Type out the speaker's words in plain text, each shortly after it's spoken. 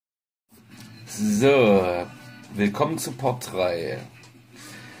So, willkommen zu Part 3.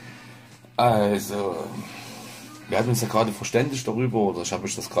 Also, wir hatten uns ja gerade verständigt darüber, oder ich habe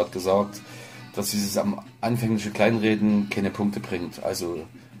euch das gerade gesagt, dass dieses am anfängliche Kleinreden keine Punkte bringt. Also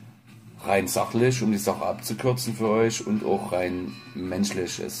rein sachlich, um die Sache abzukürzen für euch, und auch rein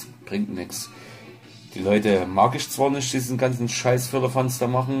menschlich, es bringt nichts. Die Leute mag ich zwar nicht, diesen ganzen Scheiß Firlefanz da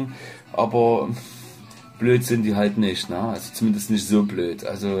machen, aber blöd sind die halt nicht, ne? Also zumindest nicht so blöd.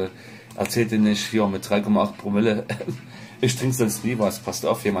 Also erzählt ihr nicht hier mit 3,8 Promille, ich trinke sonst nie was, passt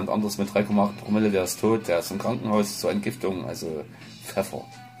auf, jemand anderes mit 3,8 Promille, der ist tot, der ist im Krankenhaus zur Entgiftung, also Pfeffer.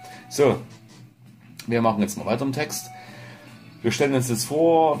 So, wir machen jetzt mal weiter im Text. Wir stellen uns jetzt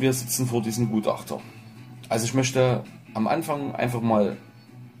vor, wir sitzen vor diesem Gutachter. Also ich möchte am Anfang einfach mal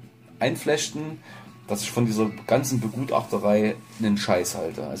einflechten, dass ich von dieser ganzen Begutachterei einen Scheiß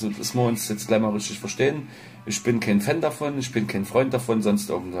halte. Also dass wir uns jetzt gleich mal richtig verstehen. Ich bin kein Fan davon, ich bin kein Freund davon, sonst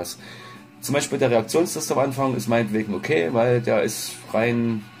irgendwas. Zum Beispiel der Reaktionstest am Anfang ist meinetwegen okay, weil der ist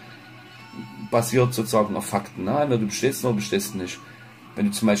rein basiert sozusagen auf Fakten. Ne? Entweder du bestehst oder bestehst nicht. Wenn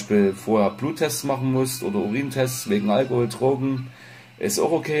du zum Beispiel vorher Bluttests machen musst oder Urintests wegen Alkohol, Drogen, ist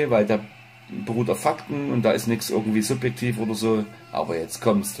auch okay, weil der beruht auf Fakten und da ist nichts irgendwie subjektiv oder so. Aber jetzt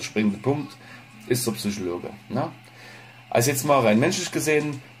kommt's, der springende Punkt ist der Psychologe. Ne? Also jetzt mal rein menschlich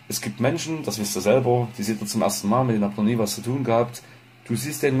gesehen, es gibt Menschen, das wisst ihr selber, die seht ihr zum ersten Mal, mit denen habt ihr noch nie was zu tun gehabt. Du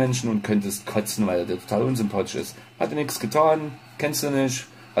siehst den Menschen und könntest kotzen, weil der total unsympathisch ist. Hat dir nichts getan, kennst du nicht,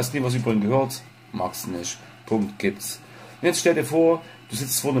 hast nie was über ihn gehört, magst du nicht. Punkt, gibt's. Und jetzt stell dir vor, du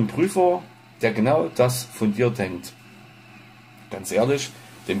sitzt vor einem Prüfer, der genau das von dir denkt. Ganz ehrlich,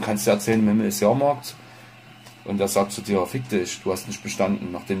 dem kannst du erzählen, Himmel ist Jahrmarkt. Und der sagt zu dir, fick dich, du hast nicht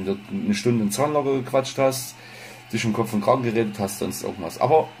bestanden, nachdem du eine Stunde in Zahnlager gequatscht hast, dich im Kopf und Kragen geredet hast, sonst irgendwas.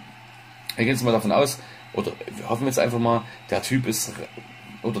 Aber wir gehen jetzt mal davon aus, oder wir hoffen jetzt einfach mal, der Typ ist,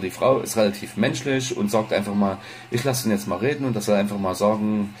 oder die Frau ist relativ menschlich und sagt einfach mal, ich lasse ihn jetzt mal reden und das soll einfach mal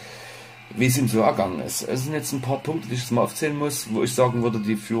sagen, wie es ihm so ergangen ist. Es sind jetzt ein paar Punkte, die ich jetzt mal aufzählen muss, wo ich sagen würde,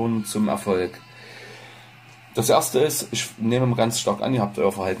 die führen zum Erfolg. Das erste ist, ich nehme mal ganz stark an, ihr habt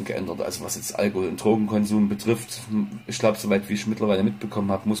euer Verhalten geändert, also was jetzt Alkohol- und Drogenkonsum betrifft. Ich glaube, soweit wie ich mittlerweile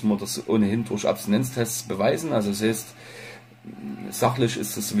mitbekommen habe, muss man das ohnehin durch Abstinenztests beweisen. Also das heißt, sachlich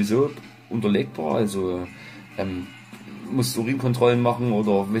ist das sowieso unterlegbar, also muss Urinkontrollen machen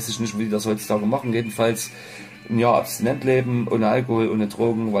oder weiß ich nicht, wie die das heutzutage machen. Jedenfalls ein Jahr abstinent leben, ohne Alkohol, ohne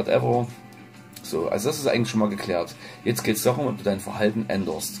Drogen, whatever. So, also das ist eigentlich schon mal geklärt. Jetzt geht es darum, ob du dein Verhalten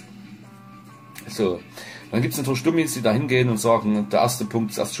änderst. So, dann gibt es natürlich Stummis, die da hingehen und sagen, der erste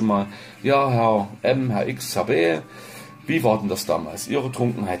Punkt ist erst schon mal, ja, Herr M, Herr X, Herr B, wie war denn das damals, Ihre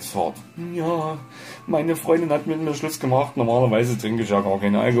Trunkenheitsfahrt? Ja, meine Freundin hat mit mir Schluss gemacht, normalerweise trinke ich ja gar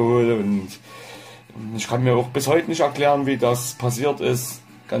keinen Alkohol und ich kann mir auch bis heute nicht erklären, wie das passiert ist,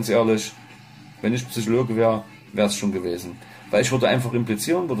 ganz ehrlich. Wenn ich Psychologe wäre, wäre es schon gewesen. Weil ich würde einfach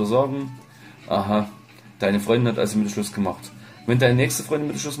implizieren, würde sagen, aha, deine Freundin hat also mit dir Schluss gemacht. Wenn deine nächste Freundin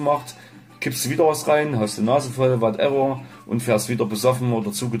mit dir Schluss macht, kippst du wieder was rein, hast die Nase voll, whatever, und fährst wieder besoffen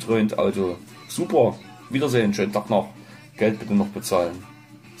oder zugedröhnt Auto. Super, Wiedersehen, schönen Tag noch. Geld bitte noch bezahlen.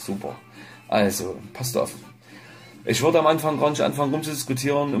 Super. Also, passt auf. Ich würde am Anfang gar nicht anfangen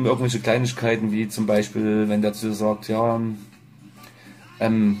rumzudiskutieren um irgendwelche Kleinigkeiten, wie zum Beispiel, wenn der zu dir sagt, ja,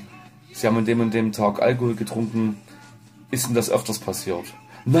 Sie haben an dem und dem Tag Alkohol getrunken, ist denn das öfters passiert?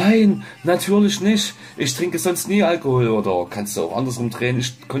 Nein, natürlich nicht. Ich trinke sonst nie Alkohol, oder kannst du auch andersrum drehen,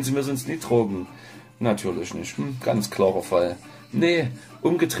 ich konsumiere sonst nie Drogen. Natürlich nicht, ganz klarer Fall. Nee,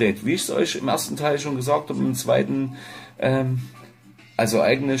 umgedreht, wie ich es euch im ersten Teil schon gesagt habe, im zweiten, also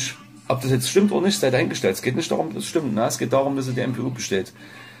eigentlich, ob das jetzt stimmt oder nicht, sei dahingestellt. Es geht nicht darum, dass es stimmt, ne? Es geht darum, dass die MPU besteht.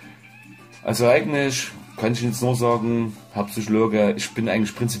 Also eigentlich kann ich jetzt nur sagen, Herr Psychologe, ich bin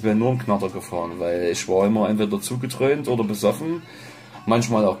eigentlich prinzipiell nur im Knatter gefahren, weil ich war immer entweder zugedröhnt oder besoffen,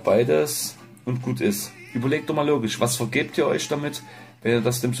 manchmal auch beides und gut ist. Überlegt doch mal logisch, was vergebt ihr euch damit, wenn ihr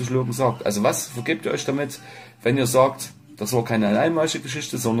das dem Psychologen sagt? Also was vergebt ihr euch damit, wenn ihr sagt, das war keine einmalige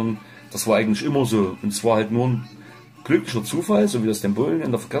Geschichte, sondern das war eigentlich immer so und es war halt nur ein glücklicher Zufall, so wie das dem Bullen in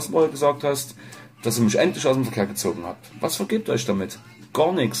der Verkehrskontrolle gesagt hast, dass ihr mich endlich aus dem Verkehr gezogen habt. Was vergebt ihr euch damit?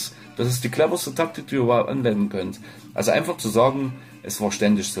 Gar nichts. Das ist die cleverste Taktik, die ihr überhaupt anwenden könnt. Also einfach zu sagen, es war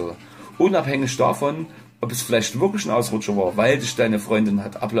ständig so. Unabhängig davon, ob es vielleicht wirklich ein Ausrutscher war, weil dich deine Freundin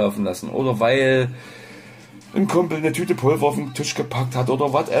hat ablaufen lassen oder weil ein Kumpel eine Tüte Pulver auf den Tisch gepackt hat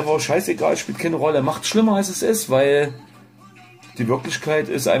oder whatever. Scheißegal, spielt keine Rolle. Macht schlimmer als es ist, weil die Wirklichkeit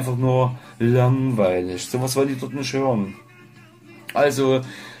ist einfach nur langweilig. Sowas wollen die dort nicht hören. Also,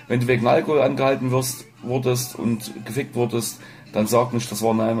 wenn du wegen Alkohol angehalten wurdest und gefickt wurdest, dann sag nicht, das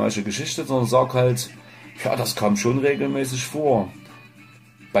war eine einmalige Geschichte, sondern sag halt, ja, das kam schon regelmäßig vor.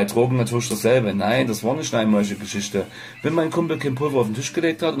 Bei Drogen natürlich dasselbe. Nein, das war nicht eine einmalige Geschichte. Wenn mein Kumpel kein Pulver auf den Tisch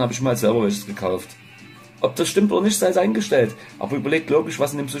gelegt hat, dann habe ich mal selber welches gekauft. Ob das stimmt oder nicht, sei es eingestellt. Aber überleg logisch,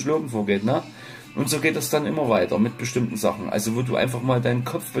 was in dem Psychologen vorgeht, ne? Und so geht das dann immer weiter mit bestimmten Sachen. Also wo du einfach mal deinen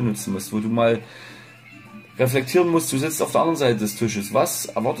Kopf benutzen musst, wo du mal reflektieren musst, du sitzt auf der anderen Seite des Tisches. Was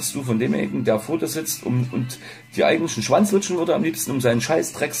erwartest du von demjenigen, der vor dir sitzt und die eigentlichen Schwanz lutschen würde am liebsten, um seinen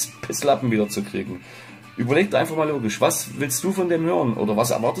scheiß Drecks-Pisslappen wieder zu kriegen? Überleg dir einfach mal logisch, was willst du von dem hören oder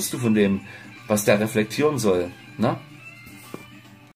was erwartest du von dem, was der reflektieren soll, ne?